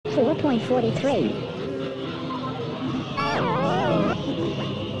24.43.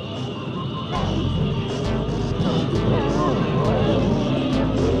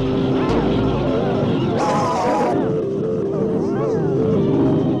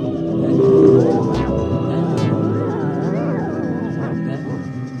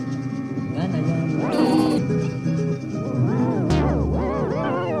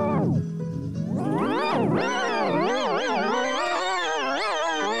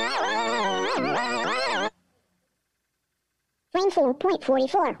 Rainfall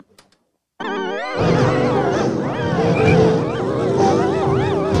 0.44.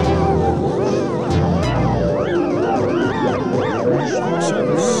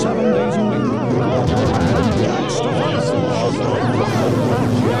 7 days a week.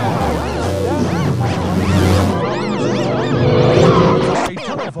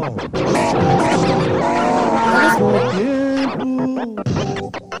 Telephone.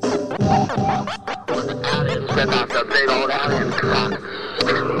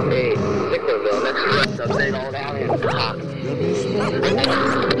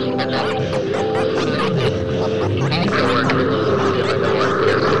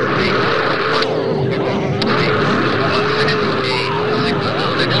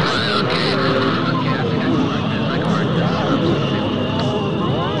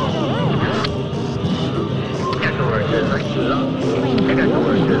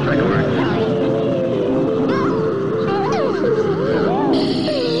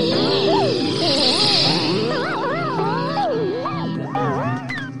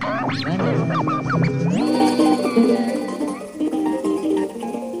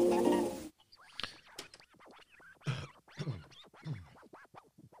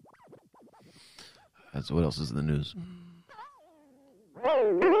 So what else is in the news?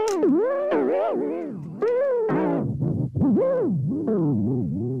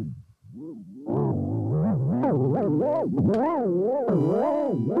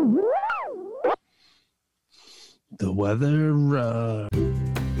 The weather.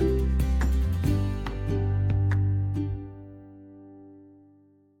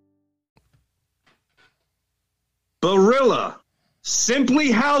 Barilla.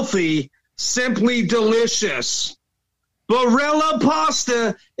 Simply healthy, simply delicious. Barilla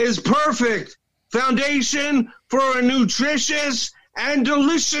pasta is perfect foundation for a nutritious and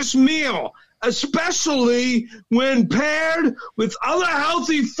delicious meal, especially when paired with other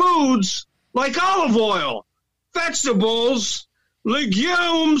healthy foods like olive oil, vegetables,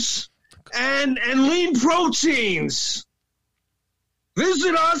 legumes, and lean proteins.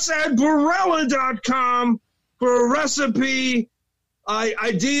 Visit us at Barilla.com for a recipe,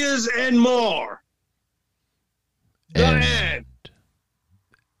 ideas, and more. The end.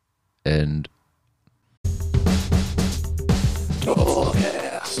 And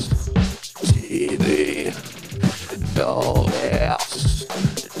Doghouse TV. Doghouse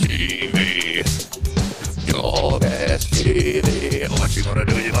TV. Doghouse TV. What you gonna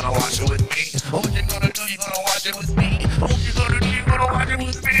do? You gonna watch it with me? What you gonna do? You gonna watch it with me? What you gonna do? You gonna watch it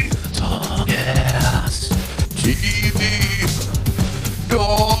with me? Doghouse TV.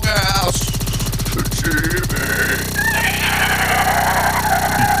 Doghouse TV.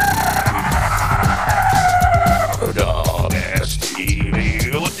 Doghouse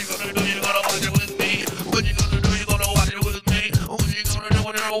TV. What you gonna do? You gonna watch it with me? What you gonna do? You gonna watch it with me? What you gonna do?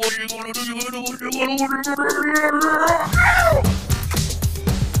 What you gonna do? You gonna do? What you gonna do?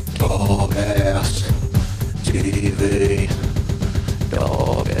 Doghouse TV.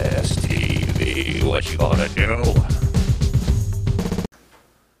 Doghouse TV. What you gonna do?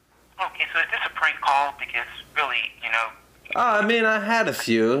 Okay, so is this a prank call? Because really, I mean, I had a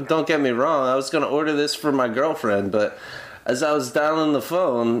few. Don't get me wrong. I was going to order this for my girlfriend, but as I was dialing the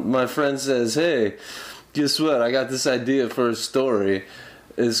phone, my friend says, hey, guess what? I got this idea for a story.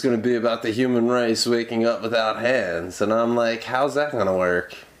 It's going to be about the human race waking up without hands. And I'm like, how's that going to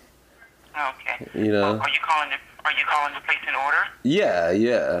work? Okay. You know? Are you calling to place an order? Yeah,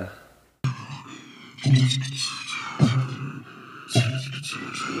 yeah.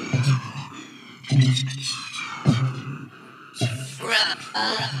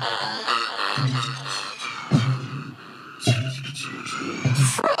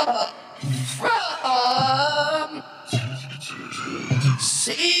 From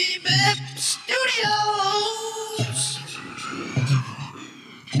CBIP Studios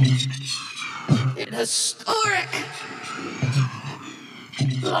in historic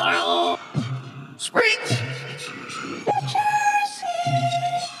Laurel Springs, New Jersey.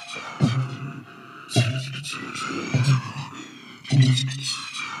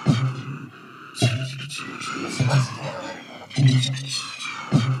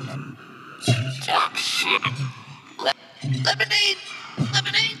 Lemonade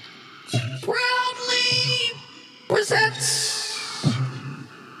proudly presents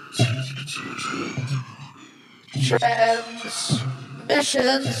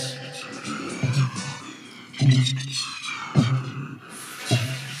transmissions.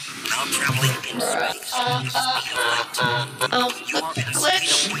 Now traveling in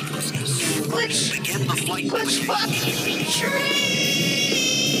space. Glitch. Begin the flight. Glitch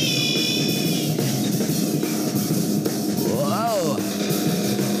Whoa!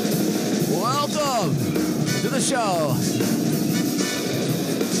 Welcome to the show.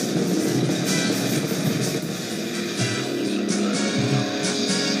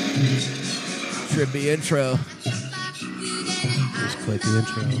 Trippy intro. Just quite the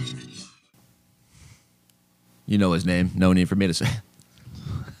intro. You know his name. No need for me to say.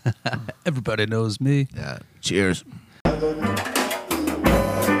 Everybody knows me. Yeah. Cheers.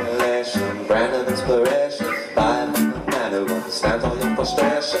 Brand of inspiration, by a man who understands all your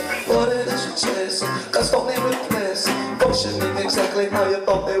frustration. What it is you're chasing, God's don't need replacing. Functioning exactly how you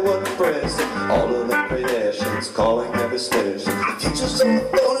thought they would embrace it. All of the creations calling every station. The future's on the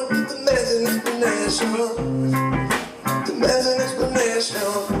phone and demands an explanation. Demands an explanation.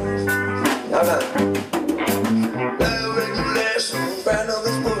 Alright. Regulation, brand of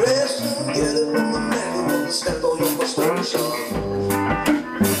inspiration. Get it from the man who understands all your frustration.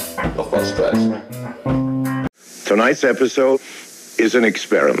 Tonight's episode is an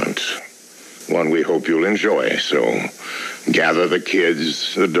experiment, one we hope you'll enjoy. So gather the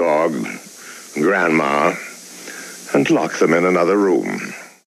kids, the dog, grandma, and lock them in another room.